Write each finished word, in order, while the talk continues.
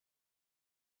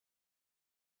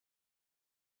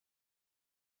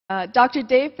Dr.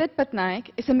 Devdutt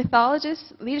Pattanaik is a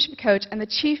mythologist, leadership coach, and the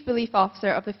chief belief officer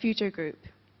of the Future Group.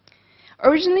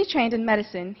 Originally trained in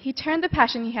medicine, he turned the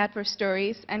passion he had for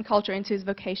stories and culture into his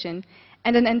vocation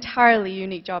and an entirely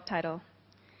unique job title.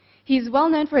 He is well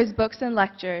known for his books and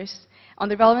lectures on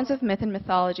the relevance of myth and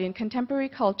mythology in contemporary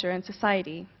culture and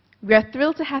society. We are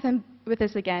thrilled to have him with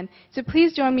us again, so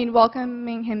please join me in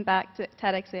welcoming him back to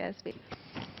TEDxASB.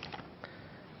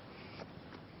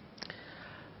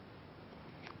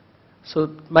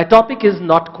 So my topic is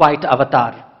not quite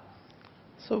avatar.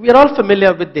 So we are all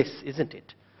familiar with this, isn't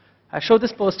it? I show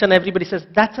this poster and everybody says,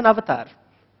 that's an avatar.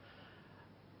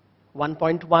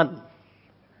 1.1.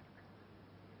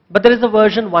 But there is a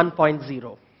version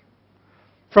 1.0,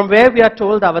 from where we are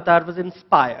told the avatar was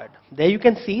inspired. There you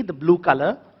can see the blue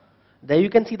color. There you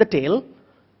can see the tail.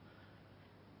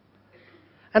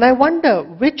 And I wonder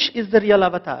which is the real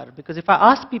avatar, because if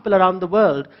I ask people around the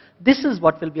world, this is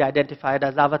what will be identified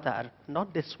as avatar,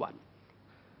 not this one.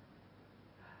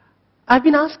 I've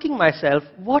been asking myself,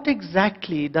 what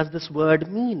exactly does this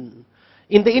word mean?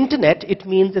 In the internet, it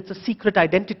means it's a secret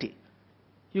identity.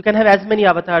 You can have as many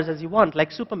avatars as you want,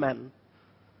 like Superman.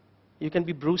 You can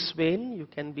be Bruce Wayne, you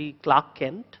can be Clark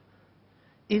Kent.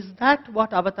 Is that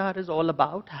what avatar is all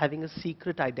about, having a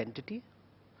secret identity?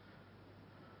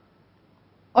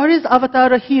 Or is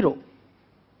avatar a hero?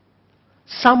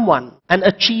 Someone and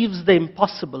achieves the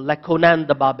impossible, like Conan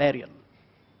the Barbarian?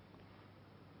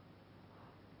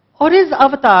 Or is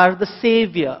avatar the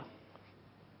savior,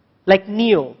 like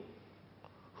Neo,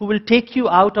 who will take you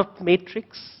out of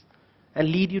Matrix and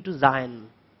lead you to Zion?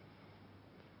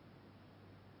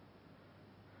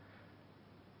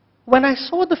 When I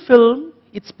saw the film,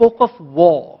 it spoke of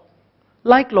war,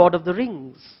 like Lord of the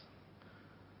Rings.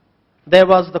 There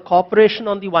was the corporation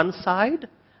on the one side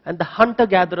and the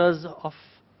hunter-gatherers of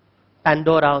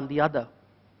Pandora on the other.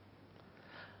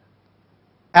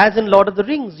 As in Lord of the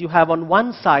Rings, you have on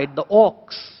one side the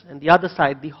orcs and the other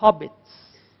side the hobbits.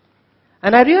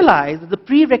 And I realized that the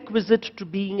prerequisite to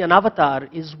being an avatar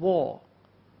is war.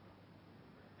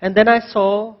 And then I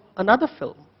saw another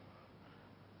film,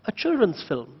 a children's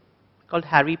film called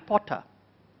Harry Potter.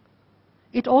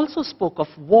 It also spoke of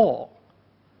war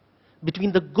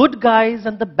between the good guys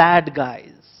and the bad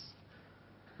guys,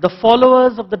 the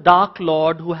followers of the Dark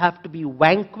Lord who have to be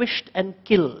vanquished and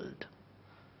killed.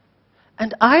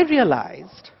 And I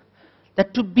realized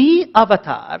that to be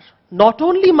avatar, not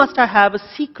only must I have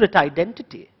a secret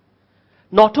identity,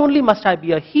 not only must I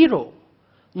be a hero,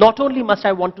 not only must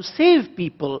I want to save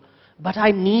people, but I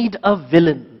need a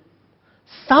villain,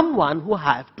 someone who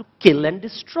I have to kill and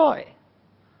destroy.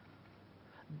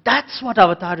 That's what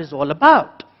avatar is all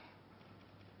about.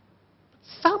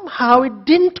 Somehow it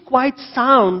didn't quite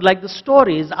sound like the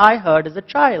stories I heard as a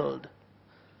child,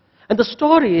 and the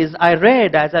stories I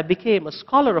read as I became a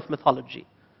scholar of mythology.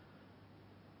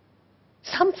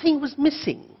 Something was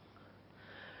missing.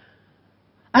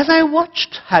 As I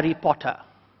watched Harry Potter,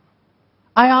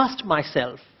 I asked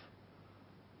myself,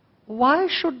 why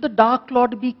should the Dark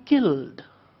Lord be killed?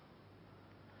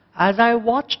 As I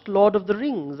watched Lord of the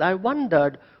Rings, I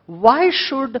wondered, why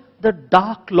should the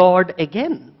Dark Lord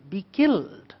again be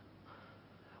killed?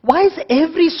 Why is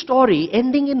every story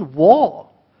ending in war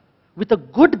with a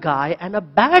good guy and a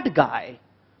bad guy?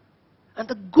 And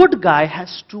the good guy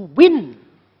has to win.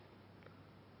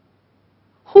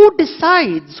 Who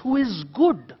decides who is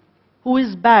good, who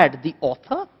is bad? The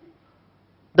author?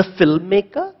 The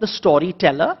filmmaker? The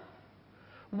storyteller?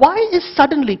 Why is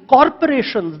suddenly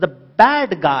corporations the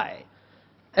bad guy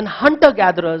and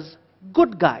hunter-gatherers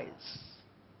good guys?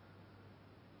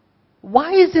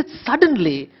 Why is it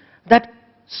suddenly that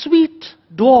sweet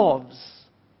dwarves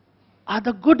are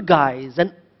the good guys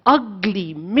and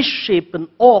ugly, misshapen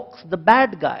orcs the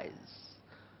bad guys?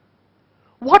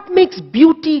 What makes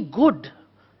beauty good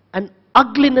and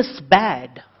ugliness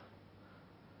bad?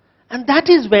 And that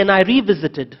is when I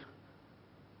revisited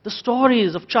the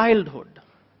stories of childhood.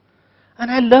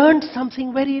 And I learned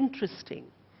something very interesting.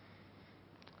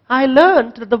 I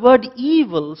learned that the word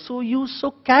evil, so used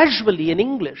so casually in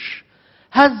English,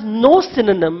 has no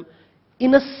synonym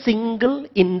in a single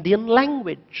Indian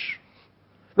language.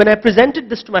 When I presented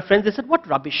this to my friends, they said, what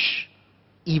rubbish?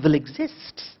 Evil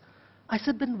exists. I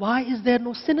said, then why is there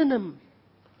no synonym?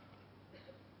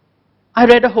 I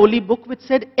read a holy book which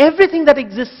said, everything that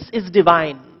exists is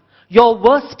divine. Your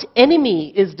worst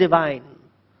enemy is divine.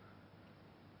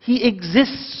 He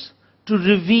exists to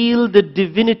reveal the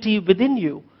divinity within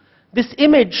you. This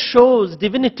image shows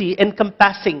divinity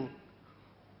encompassing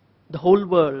the whole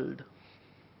world.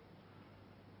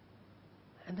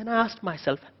 And then I asked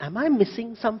myself, am I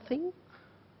missing something?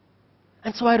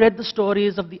 And so I read the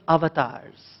stories of the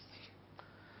avatars.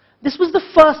 This was the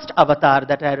first avatar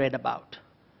that I read about,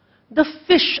 the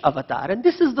fish avatar. And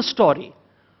this is the story.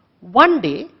 One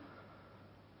day,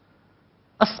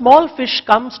 a small fish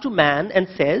comes to man and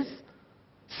says,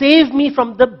 "Save me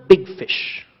from the big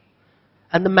fish."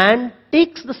 And the man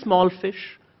takes the small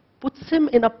fish, puts him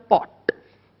in a pot,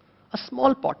 a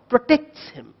small pot, protects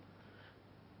him,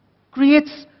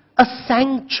 creates a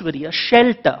sanctuary, a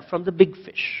shelter from the big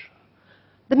fish.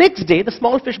 The next day, the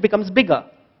small fish becomes bigger,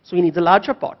 so he needs a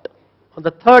larger pot. On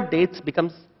the third day, it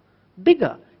becomes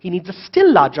bigger. He needs a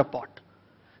still larger pot.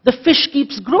 The fish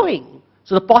keeps growing,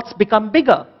 so the pots become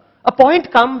bigger. A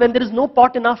point comes when there is no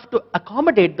pot enough to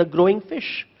accommodate the growing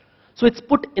fish. So it's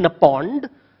put in a pond,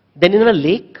 then in a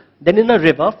lake, then in a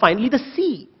river, finally the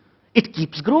sea. It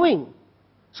keeps growing.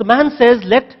 So man says,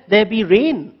 "Let there be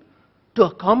rain to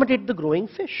accommodate the growing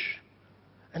fish."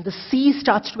 And the sea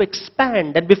starts to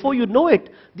expand, and before you know it,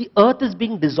 the earth is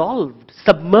being dissolved,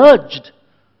 submerged.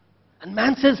 And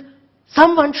man says,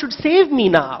 "Someone should save me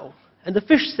now." And the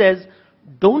fish says,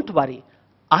 "Don't worry,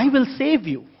 I will save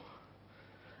you."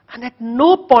 And at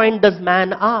no point does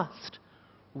man ask,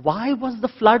 why was the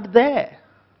flood there?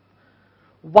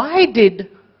 Why did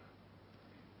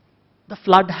the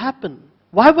flood happen?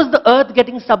 Why was the earth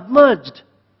getting submerged?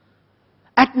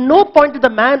 At no point did the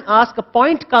man ask. A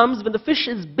point comes when the fish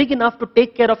is big enough to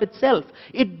take care of itself.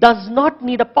 It does not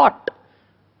need a pot.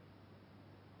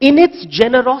 In its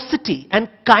generosity and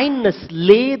kindness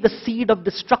lay the seed of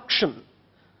destruction.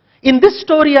 In this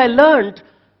story I learned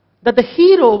that the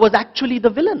hero was actually the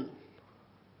villain.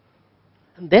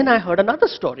 And then I heard another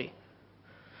story.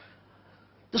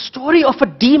 The story of a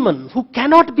demon who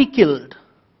cannot be killed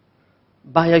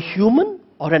by a human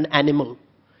or an animal,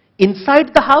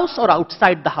 inside the house or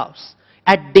outside the house,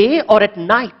 at day or at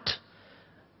night.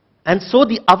 And so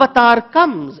the avatar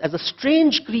comes as a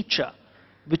strange creature,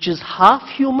 which is half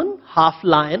human, half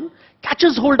lion,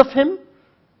 catches hold of him,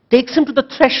 takes him to the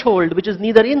threshold, which is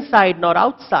neither inside nor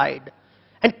outside,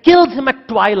 and kills him at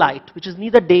twilight, which is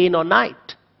neither day nor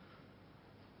night.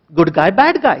 Good guy,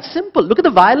 bad guy, simple. Look at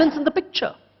the violence in the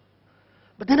picture.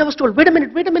 But then I was told, wait a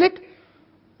minute.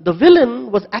 The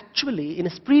villain was actually, in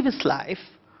his previous life,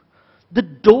 the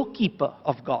doorkeeper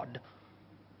of God.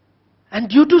 And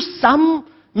due to some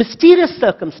mysterious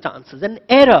circumstances, an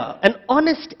error, an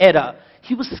honest error,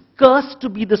 he was cursed to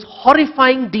be this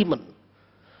horrifying demon.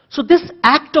 So this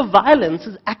act of violence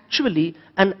is actually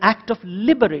an act of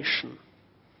liberation.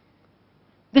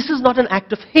 This is not an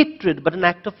act of hatred, but an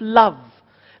act of love,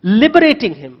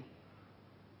 liberating him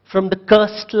from the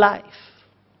cursed life.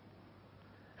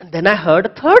 And then I heard a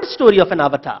third story of an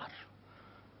avatar.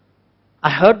 I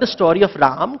heard the story of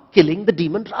Ram killing the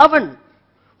demon Ravan,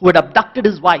 who had abducted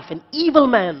his wife, an evil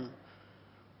man.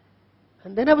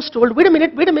 And then I was told, wait a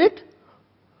minute.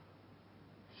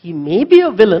 He may be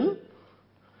a villain,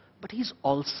 but he's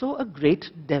also a great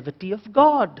devotee of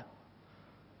God.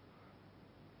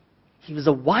 He was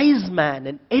a wise man,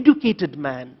 an educated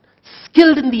man,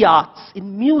 skilled in the arts,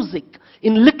 in music,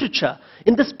 in literature.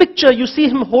 In this picture, you see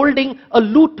him holding a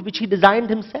lute which he designed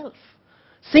himself,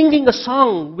 singing a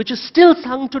song which is still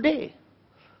sung today.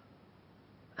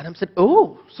 And I said,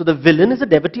 oh, so the villain is a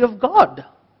devotee of God.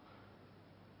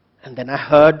 And then I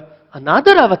heard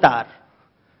another avatar,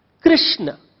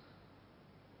 Krishna.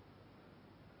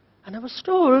 And I was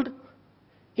told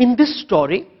in this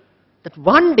story that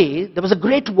one day there was a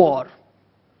great war.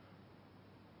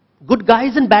 Good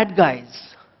guys and bad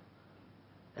guys.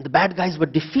 And the bad guys were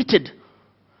defeated.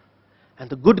 And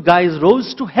the good guys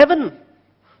rose to heaven.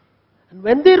 And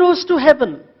when they rose to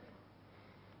heaven,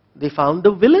 they found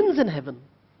the villains in heaven.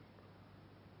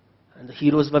 And the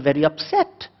heroes were very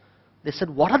upset. They said,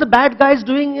 what are the bad guys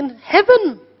doing in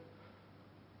heaven?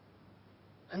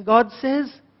 And God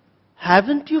says,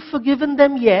 haven't you forgiven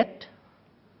them yet?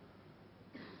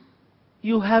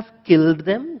 You have killed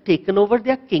them, taken over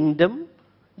their kingdom.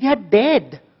 They are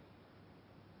dead.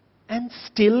 And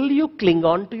still you cling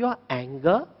on to your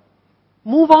anger?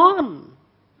 Move on.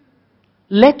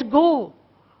 Let go.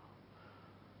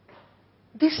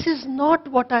 This is not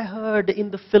what I heard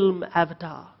in the film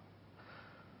Avatar.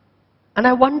 And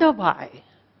I wonder why.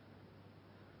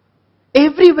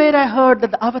 Everywhere I heard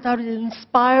that the Avatar is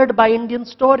inspired by Indian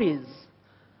stories.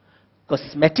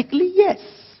 Cosmetically, yes.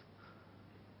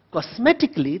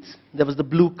 Cosmetically, there was the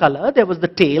blue color, there was the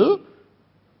tail.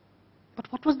 But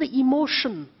what was the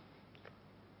emotion?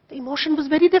 The emotion was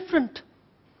very different.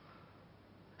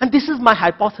 And this is my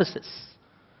hypothesis.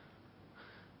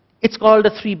 It's called a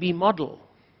 3B model.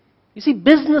 You see,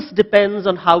 business depends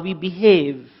on how we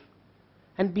behave.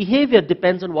 And behavior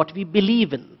depends on what we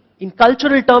believe in. In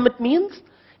cultural term, it means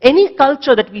any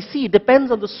culture that we see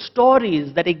depends on the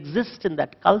stories that exist in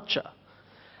that culture.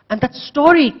 And that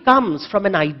story comes from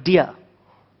an idea.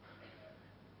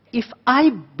 If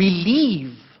I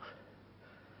believe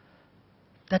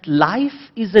that life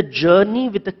is a journey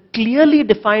with a clearly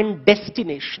defined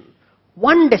destination,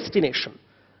 one destination,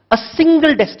 a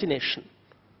single destination,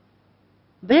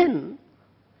 then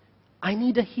I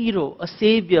need a hero, a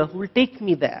savior who will take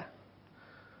me there.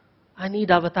 I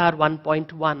need Avatar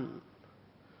 1.1.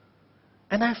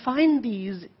 And I find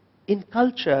these in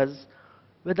cultures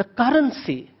where the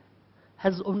currency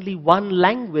has only one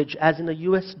language, as in a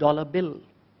US dollar bill.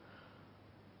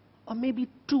 Or maybe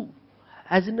two,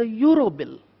 as in a euro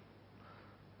bill.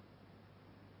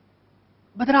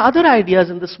 But there are other ideas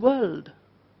in this world.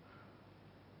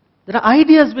 There are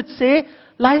ideas which say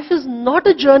life is not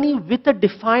a journey with a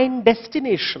defined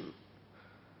destination.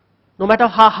 No matter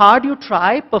how hard you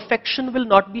try, perfection will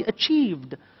not be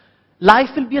achieved. Life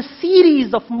will be a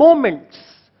series of moments.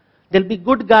 There'll be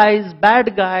good guys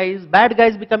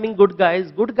becoming good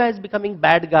guys becoming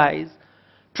bad guys.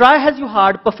 Try as you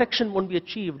hard, perfection won't be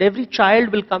achieved. Every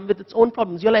child will come with its own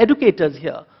problems. You're educators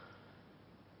here.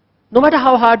 No matter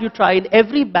how hard you try, in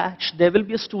every batch, there will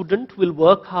be a student who will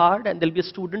work hard and there'll be a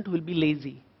student who will be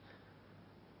lazy.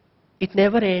 It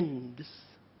never ends.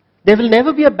 There will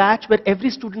never be a batch where every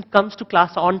student comes to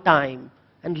class on time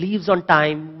and leaves on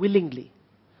time willingly.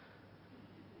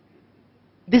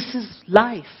 This is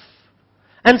life.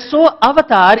 And so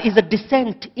Avatar is a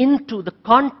descent into the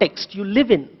context you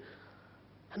live in.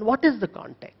 And what is the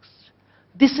context?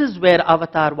 This is where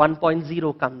Avatar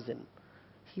 1.0 comes in.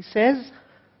 He says,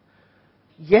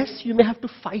 yes, you may have to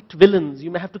fight villains,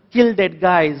 you may have to kill dead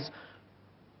guys,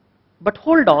 but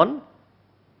hold on,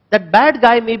 that bad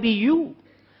guy may be you.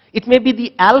 It may be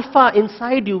the alpha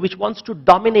inside you which wants to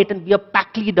dominate and be a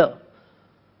pack leader.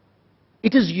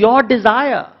 It is your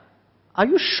desire. Are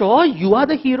you sure you are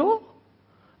the hero?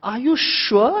 Are you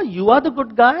sure you are the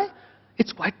good guy?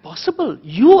 It's quite possible.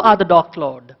 You are the Dark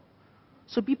Lord.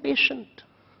 So be patient.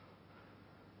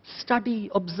 Study,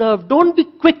 observe. Don't be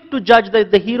quick to judge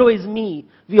that the hero is me.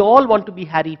 We all want to be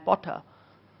Harry Potter.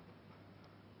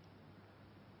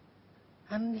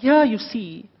 And here you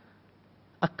see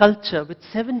a culture with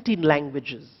 17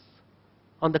 languages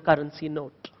on the currency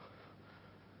note.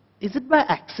 Is it by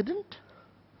accident?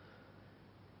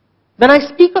 When I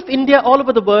speak of India all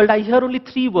over the world, I hear only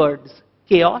three words: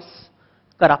 chaos,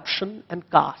 corruption, and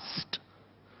caste.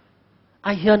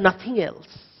 I hear nothing else.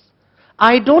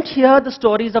 I don't hear the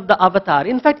stories of the Avatar.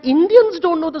 In fact, Indians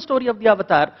don't know the story of the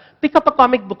Avatar. Pick up a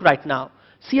comic book right now.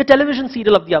 See a television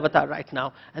serial of the Avatar right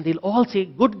now. And they'll all say,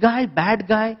 good guy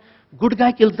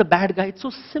kills the bad guy. It's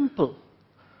so simple.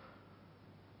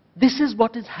 This is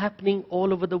what is happening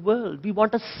all over the world. We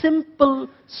want a simple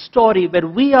story where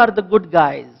we are the good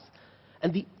guys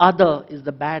and the other is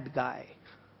the bad guy.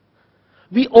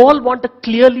 We all want a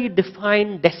clearly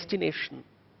defined destination.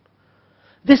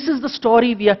 This is the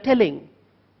story we are telling.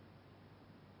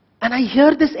 And I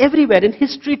hear this everywhere. In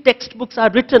history, textbooks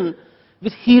are written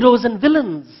with heroes and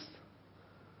villains.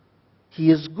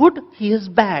 He is good, he is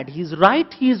bad. He is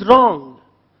right, he is wrong.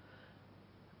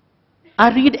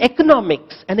 I read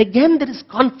economics, and again there is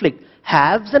conflict.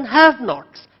 Haves and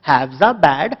have-nots. Haves are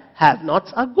bad,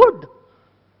 have-nots are good.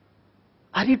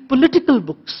 I read political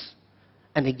books,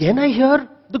 and again I hear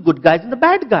the good guys and the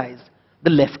bad guys. The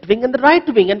left wing and the right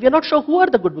wing, and we are not sure who are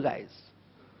the good guys.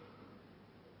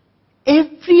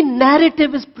 Every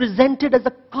narrative is presented as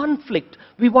a conflict.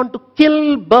 We want to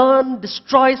kill, burn,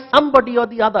 destroy somebody or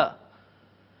the other.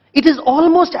 It is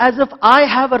almost as if I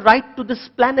have a right to this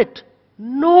planet.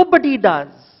 Nobody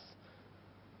does.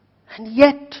 And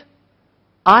yet,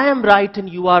 I am right and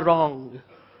you are wrong.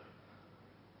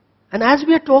 And as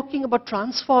we are talking about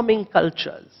transforming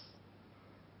cultures,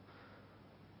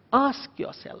 ask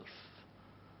yourself,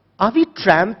 are we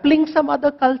trampling some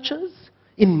other cultures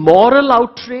in moral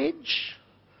outrage?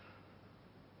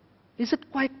 Is it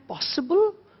quite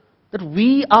possible that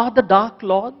we are the Dark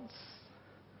Lords?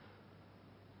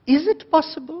 Is it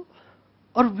possible?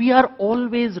 Or we are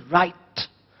always right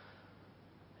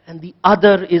and the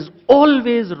other is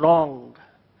always wrong?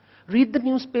 Read the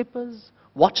newspapers,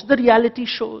 watch the reality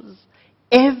shows.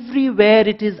 Everywhere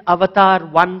it is Avatar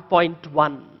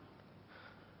 1.1.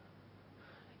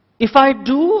 If I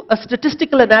do a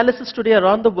statistical analysis today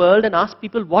around the world and ask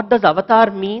people, what does Avatar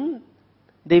mean?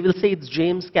 They will say it's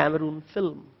James Cameron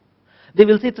film. They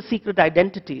will say it's a secret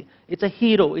identity. It's a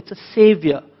hero. It's a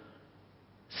savior.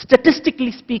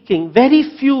 Statistically speaking,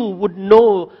 very few would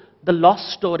know the lost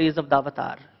stories of the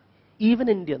Avatar. Even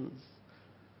Indians.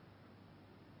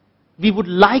 We would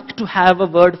like to have a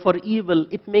word for evil.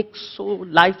 It makes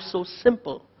life so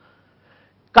simple.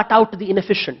 Cut out the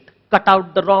inefficient. Cut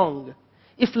out the wrong.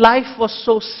 If life was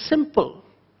so simple,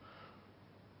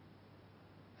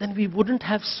 then we wouldn't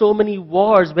have so many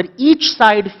wars where each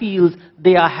side feels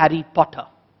they are Harry Potter.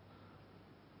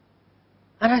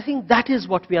 And I think that is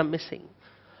what we are missing.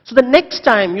 So the next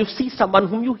time you see someone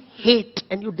whom you hate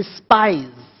and you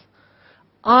despise,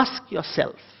 ask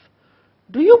yourself,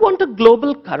 do you want a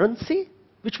global currency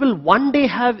which will one day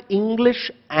have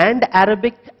English and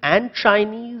Arabic and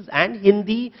Chinese and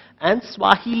Hindi and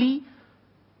Swahili?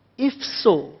 If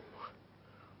so,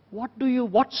 what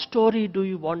story do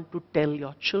you want to tell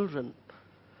your children?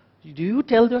 Do you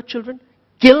tell your children,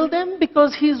 kill them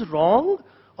because he is wrong?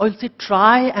 Or you say,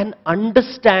 try and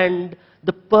understand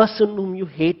the person whom you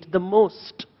hate the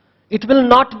most. It will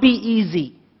not be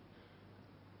easy.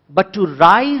 But to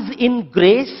rise in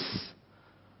grace,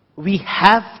 we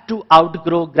have to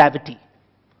outgrow gravity.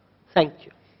 Thank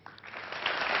you.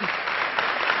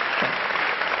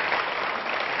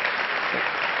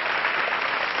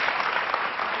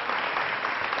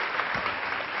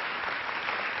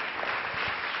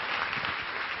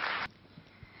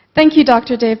 Thank you,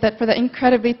 Dr. Devdutt, for that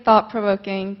incredibly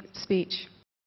thought-provoking speech.